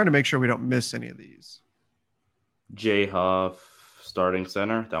trying to make sure we don't miss any of these. Jay Huff, starting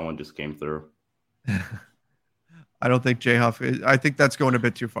center. That one just came through. I don't think Jay Huff is. I think that's going a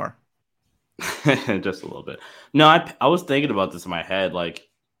bit too far. Just a little bit. No, I was thinking about this in my head. Like,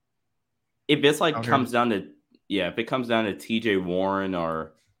 if it's like comes down to if it comes down to TJ Warren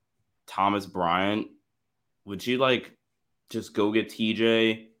or Thomas Bryant, would you like just go get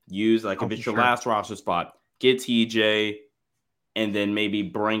TJ? Use like if it's your last roster spot, get TJ, and then maybe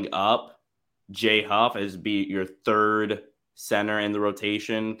bring up Jay Huff as be your third center in the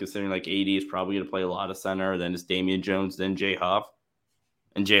rotation, considering like AD is probably going to play a lot of center. Then it's Damian Jones, then Jay Huff.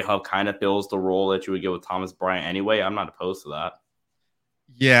 And Jay Huff kind of fills the role that you would get with Thomas Bryant anyway. I'm not opposed to that.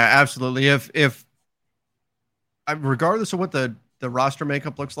 Yeah, absolutely. If regardless of what the roster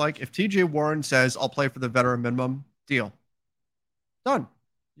makeup looks like, if TJ Warren says, I'll play for the veteran minimum, deal. Done.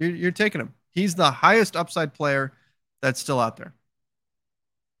 You're taking him. He's the highest upside player that's still out there.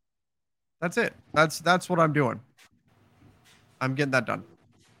 That's it. That's what I'm doing. I'm getting that done.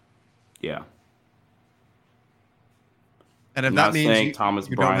 Yeah. And if that means you don't have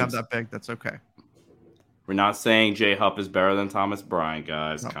Bryant's, that big, that's okay. We're not saying Jay Huff is better than Thomas Bryant,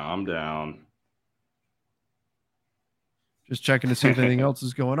 guys. No. Calm down. Just checking to see if anything else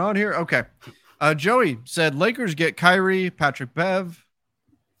is going on here. Okay. Joey said Lakers get Kyrie, Patrick Bev.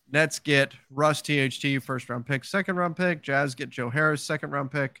 Nets get Russ THT, first round pick, second round pick. Jazz get Joe Harris, second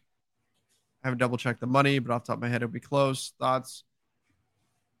round pick. I haven't double checked the money, but off the top of my head, it'll be close. Thoughts?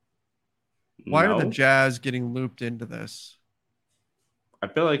 Why are the Jazz getting looped into this? I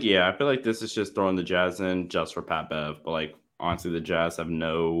feel like this is just throwing the Jazz in just for Pat Bev. But like, honestly, the Jazz have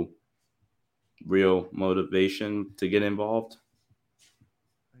no real motivation to get involved.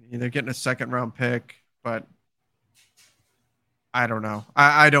 They're getting a second round pick, but I don't know.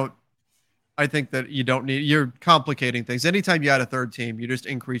 I think that you don't need, you're complicating things. Anytime you add a third team, you just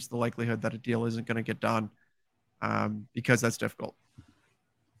increase the likelihood that a deal isn't going to get done because that's difficult.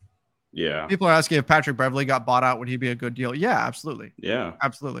 Yeah. People are asking if Patrick Beverley got bought out, would he be a good deal? Yeah, absolutely. Yeah.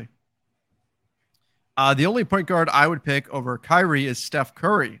 Absolutely. The only point guard I would pick over Kyrie is Steph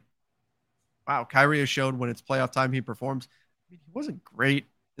Curry. Wow. Kyrie has shown when it's playoff time, he performs. I mean, he wasn't great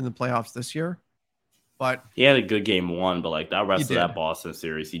in the playoffs this year, but he had a good game one, but like that rest of that Boston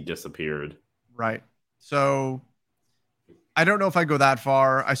series, he disappeared. Right. So I don't know if I go that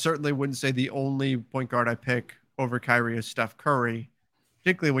far. I certainly wouldn't say the only point guard I pick over Kyrie is Steph Curry,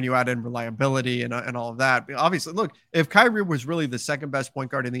 particularly when you add in reliability and all of that. But obviously, look, if Kyrie was really the second best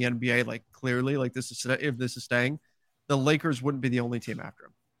point guard in the NBA, like clearly, like if this is staying, the Lakers wouldn't be the only team after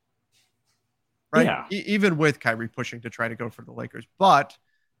him. Right. Yeah. Even with Kyrie pushing to try to go for the Lakers. But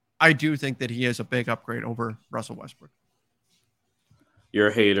I do think that he is a big upgrade over Russell Westbrook. You're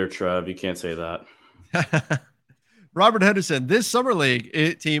a hater, Trev. You can't say that. Robert Henderson, this summer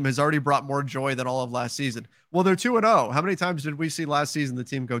league team has already brought more joy than all of last season. Well, they're 2-0. How many times did we see last season the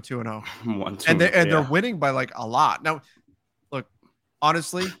team go 2-0? They're winning by like a lot. Now, look,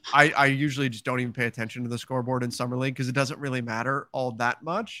 honestly, I usually just don't even pay attention to the scoreboard in summer league because it doesn't really matter all that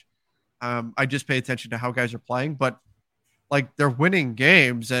much. I just pay attention to how guys are playing, but like they're winning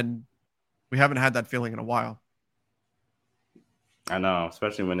games and we haven't had that feeling in a while. I know,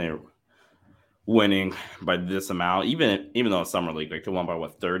 especially when they're winning by this amount, even though it's summer league, like they won by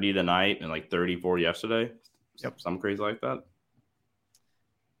 30 tonight and like 34 yesterday. Yep. Something crazy like that.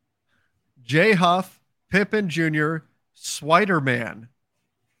 Jay Huff, Pippen Jr., Swiderman.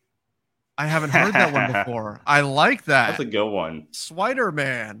 I haven't heard that one before. I like that. That's a good one.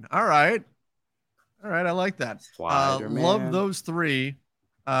 Swiderman. All right. I like that. Love those three.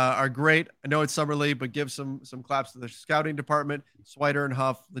 are great. I know it's summer league, but give some claps to the scouting department. Swider and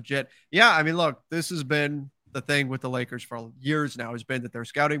Huff, legit. Yeah, I mean, look, this has been the thing with the Lakers for years now, has been that their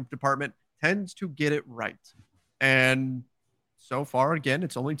scouting department tends to get it right. And so far, again,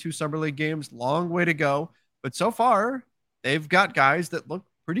 it's only 2 summer league games, long way to go. But so far, they've got guys that look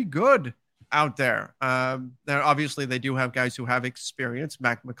pretty good out there. Now, obviously, they do have guys who have experience.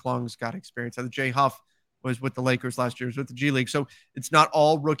 Mac McClung's got experience. And Jay Huff was with the Lakers last year, was with the G League. So it's not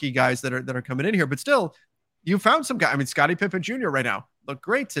all rookie guys that are coming in here, but still, you found some guy. I mean, Scottie Pippen Jr. right now look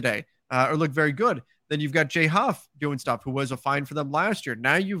great today, or look very good. Then you've got Jay Huff doing stuff, who was a find for them last year.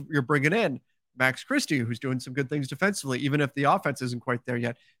 Now you're bringing in Max Christie, who's doing some good things defensively, even if the offense isn't quite there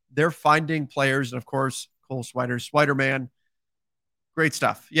yet. They're finding players, and of course, Cole Swider, Swiderman. Great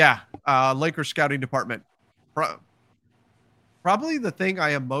stuff. Yeah. Lakers scouting department. Probably the thing I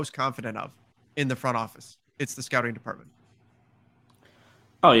am most confident of in the front office. It's the scouting department.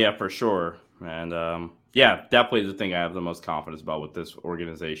 Oh, yeah, for sure. And yeah, definitely the thing I have the most confidence about with this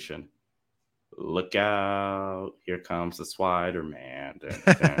organization. Look out. Here comes the Swider man.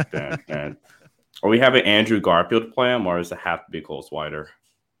 Dun, dun, dun. Are we having Andrew Garfield play him, or does it have to be Cole Swider?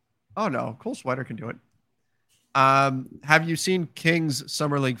 Oh, no. Cole Swider can do it. Have you seen Kings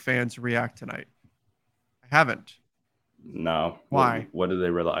Summer League fans react tonight? I haven't. No. Why? What did they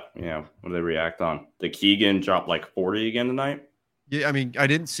what do they react on? Did Keegan drop like 40 again tonight? Yeah, I mean, I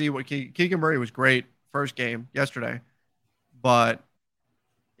didn't see what Keegan Murray was great first game yesterday, but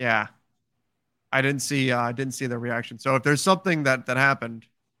yeah, I didn't see the reaction. So if there's something that happened,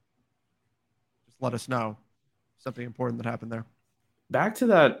 just let us know. Something important that happened there. Back to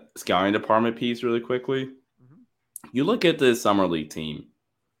that scouting department piece really quickly. You look at this summer league team.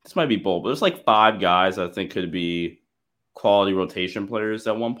 This might be bold, but there's like 5 guys I think could be quality rotation players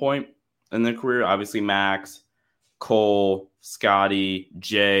at one point in their career. Obviously, Max, Cole, Scotty,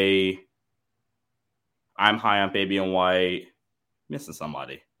 Jay. I'm high on Fabian White. Missing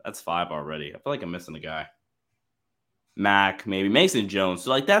somebody. That's 5 already. I feel like I'm missing a guy. Mac, maybe Mason Jones.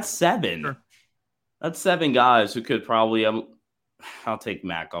 So like that's 7. Sure. That's 7 guys who could probably. I'll take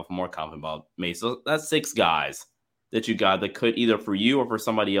Mac off. I'm more confident about Mason. So that's 6 guys that you got that could either for you or for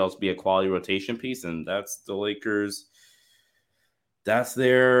somebody else be a quality rotation piece, and that's the Lakers. That's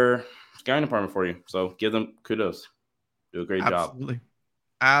their scouting department for you. So give them kudos. Do a great job.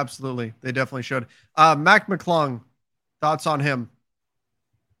 Absolutely. They definitely should. Mac McClung, thoughts on him?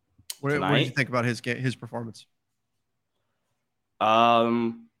 What did you think about his performance? I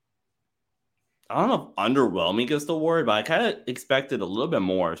don't know if underwhelming is the word, but I kind of expected a little bit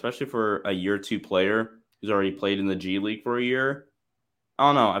more, especially for a year 2 player who's already played in the G League for a year. I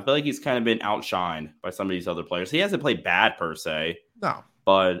don't know. I feel like he's kind of been outshined by some of these other players. He hasn't played bad per se. No,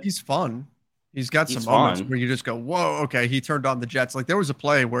 but he's fun. He's got some moments where you just go, whoa, okay, he turned on the Jets. Like there was a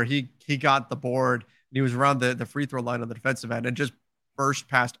play where he got the board and he was around the free throw line on the defensive end and just burst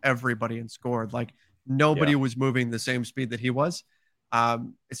past everybody and scored. Like nobody was moving the same speed that he was.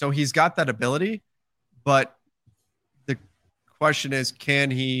 So he's got that ability, but the question is, can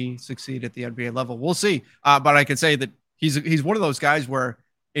he succeed at the NBA level? We'll see. But I can say that he's one of those guys where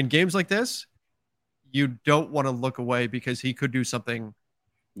in games like this, you don't want to look away because he could do something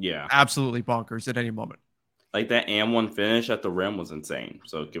absolutely bonkers at any moment. Like that and1 finish at the rim was insane.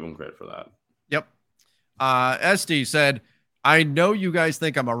 So give him credit for that. Yep. SD said, I know you guys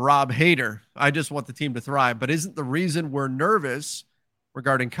think I'm a Rob hater. I just want the team to thrive, but isn't the reason we're nervous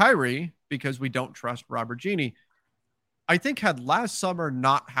regarding Kyrie because we don't trust Robert Genie? I think had last summer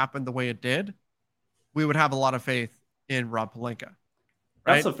not happened the way it did, we would have a lot of faith in Rob Pelinka.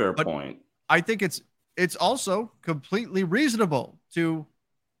 Right? That's a fair point. I think it's also completely reasonable to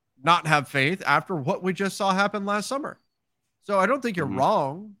not have faith after what we just saw happen last summer. So I don't think you're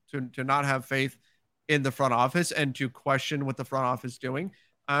wrong to not have faith in the front office and to question what the front office is doing.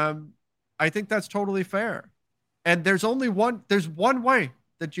 I think that's totally fair. And there's one way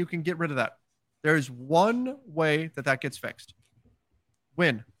that you can get rid of that. There's one way that gets fixed.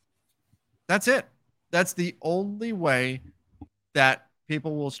 Win. That's it. That's the only way that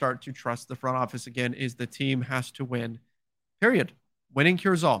people will start to trust the front office again, is the team has to win, period. Winning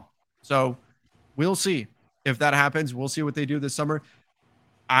cures all. So we'll see if that happens. We'll see what they do this summer.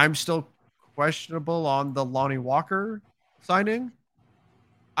 I'm still questionable on the Lonnie Walker signing.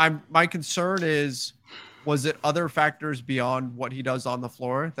 My concern is, was it other factors beyond what he does on the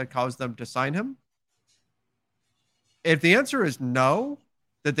floor that caused them to sign him? If the answer is no,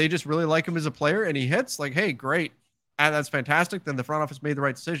 that they just really like him as a player and he hits, like, hey, great, and that's fantastic, then the front office made the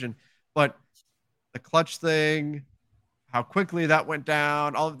right decision. But the clutch thing, how quickly that went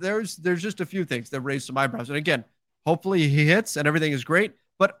down, there's just a few things that raised some eyebrows. And again, hopefully he hits and everything is great,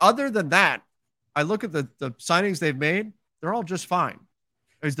 But other than that, I look at the signings they've made, they're all just fine.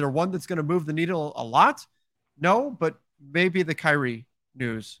 Is there one that's going to move the needle a lot? No, but maybe the Kyrie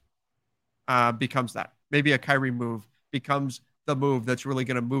news becomes that. Maybe a Kyrie move becomes the move that's really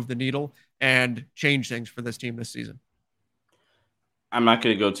going to move the needle and change things for this team this season. I'm not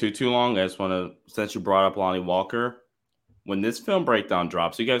going to go too long. I just want to, since you brought up Lonnie Walker, when this film breakdown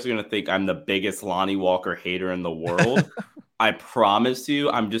drops, you guys are going to think I'm the biggest Lonnie Walker hater in the world. I promise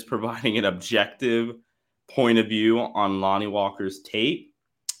you, I'm just providing an objective point of view on Lonnie Walker's tape.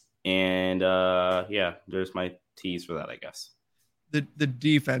 And yeah, there's my tease for that, I guess. The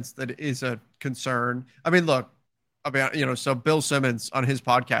defense that is a concern. I mean, look, so Bill Simmons on his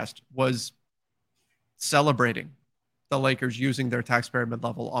podcast was celebrating the Lakers using their taxpayer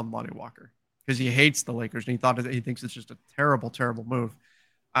mid-level on Lonnie Walker because he hates the Lakers and he thinks it's just a terrible, terrible move.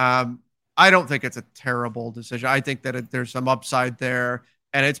 I don't think it's a terrible decision. I think that there's some upside there,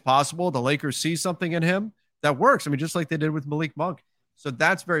 and it's possible the Lakers see something in him that works. I mean, just like they did with Malik Monk. So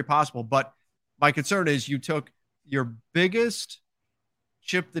that's very possible. But my concern is you took your biggest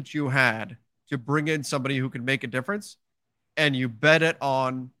chip that you had to bring in somebody who can make a difference, and you bet it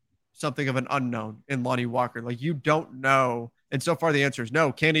on something of an unknown in Lonnie Walker. Like, you don't know. And so far the answer is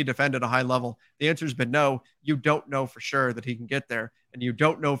no. Can he defend at a high level? The answer has been no. You don't know for sure that he can get there, and you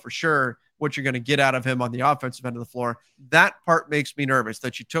don't know for sure what you're going to get out of him on the offensive end of the floor. That part makes me nervous,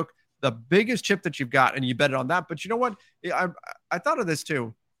 that you took the biggest chip that you've got and you bet it on that. But you know what? I thought of this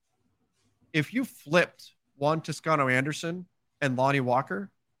too. If you flipped Juan Toscano Anderson and Lonnie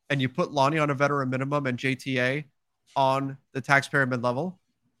Walker, and you put Lonnie on a veteran minimum and JTA on the taxpayer mid-level,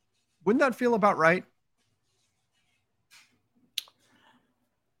 wouldn't that feel about right?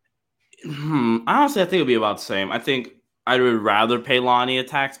 Honestly, I think it'll be about the same. I think I would rather pay Lonnie a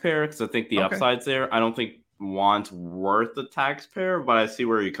taxpayer because I think the upside's there. I don't think Juan's worth the taxpayer, but I see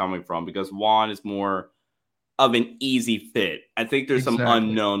where you're coming from because Juan is more of an easy fit. I think there's some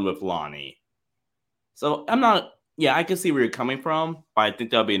unknown with Lonnie. So I can see where you're coming from, but I think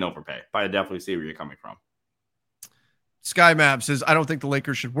that'll be an overpay. But I definitely see where you're coming from. Sky Map says, I don't think the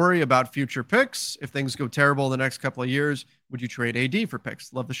Lakers should worry about future picks. If things go terrible in the next couple of years, would you trade AD for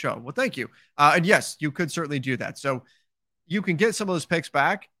picks? Love the show. Well, thank you. And yes, you could certainly do that. So you can get some of those picks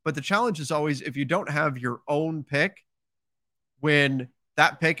back, but the challenge is always if you don't have your own pick, when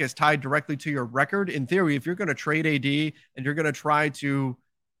that pick is tied directly to your record, in theory, if you're going to trade AD and you're going to try to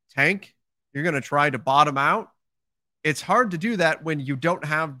tank, you're going to try to bottom out, it's hard to do that when you don't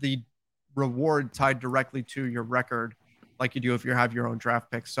have the reward tied directly to your record like you do if you have your own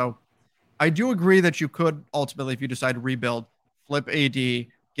draft picks. So I do agree that you could ultimately, if you decide to rebuild, flip AD,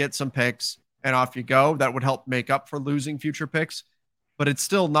 get some picks, and off you go. That would help make up for losing future picks, but it's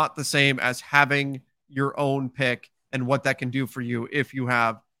still not the same as having your own pick and what that can do for you if you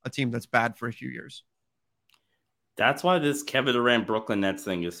have a team that's bad for a few years. That's why this Kevin Durant Brooklyn Nets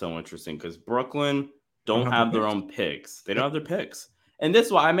thing is so interesting, because Brooklyn don't have their own picks. They don't have their picks. And this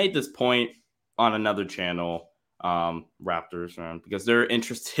is why I made this point on another channel, Raptors, because they're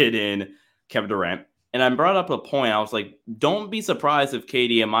interested in Kevin Durant. And I brought up a point. I was like, don't be surprised if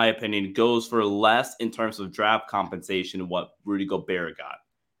KD, in my opinion, goes for less in terms of draft compensation than what Rudy Gobert got.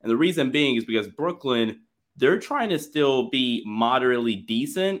 And the reason being is because Brooklyn, they're trying to still be moderately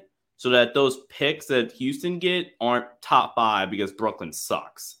decent so that those picks that Houston get aren't top 5 because Brooklyn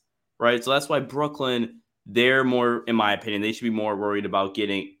sucks, right? So that's why Brooklyn, they're more, in my opinion, they should be more worried about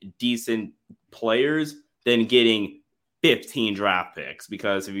getting decent players than getting 15 draft picks,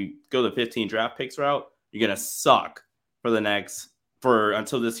 because if you go the 15 draft picks route, you're going to suck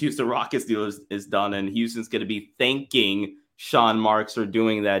until this Houston Rockets deal is done. And Houston's going to be thanking Sean Marks for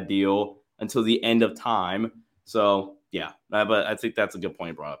doing that deal until the end of time. So yeah, but I think that's a good point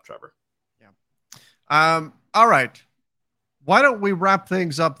you brought up, Trevor. Yeah. All right. Why don't we wrap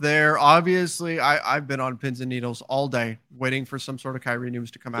things up there? Obviously, I've been on pins and needles all day waiting for some sort of Kyrie news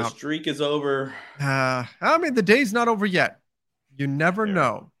to come out. The streak is over. I mean, the day's not over yet. You never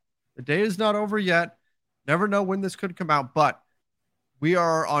know. The day is not over yet. Never know when this could come out, but we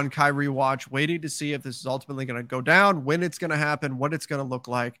are on Kyrie watch, waiting to see if this is ultimately going to go down, when it's going to happen, what it's going to look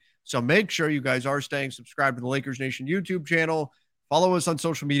like. So make sure you guys are staying subscribed to the Lakers Nation YouTube channel. Follow us on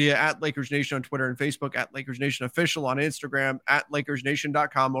social media at Lakers Nation on Twitter and Facebook, at Lakers Nation Official on Instagram, at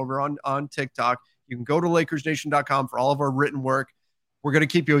LakersNation.com over on TikTok. You can go to LakersNation.com for all of our written work. We're going to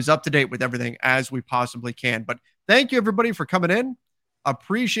keep you as up to date with everything as we possibly can. But thank you, everybody, for coming in.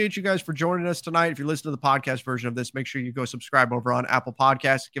 Appreciate you guys for joining us tonight. If you listen to the podcast version of this, make sure you go subscribe over on Apple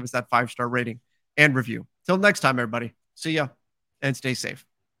Podcasts. Give us that 5-star rating and review. Till next time, everybody. See ya and stay safe.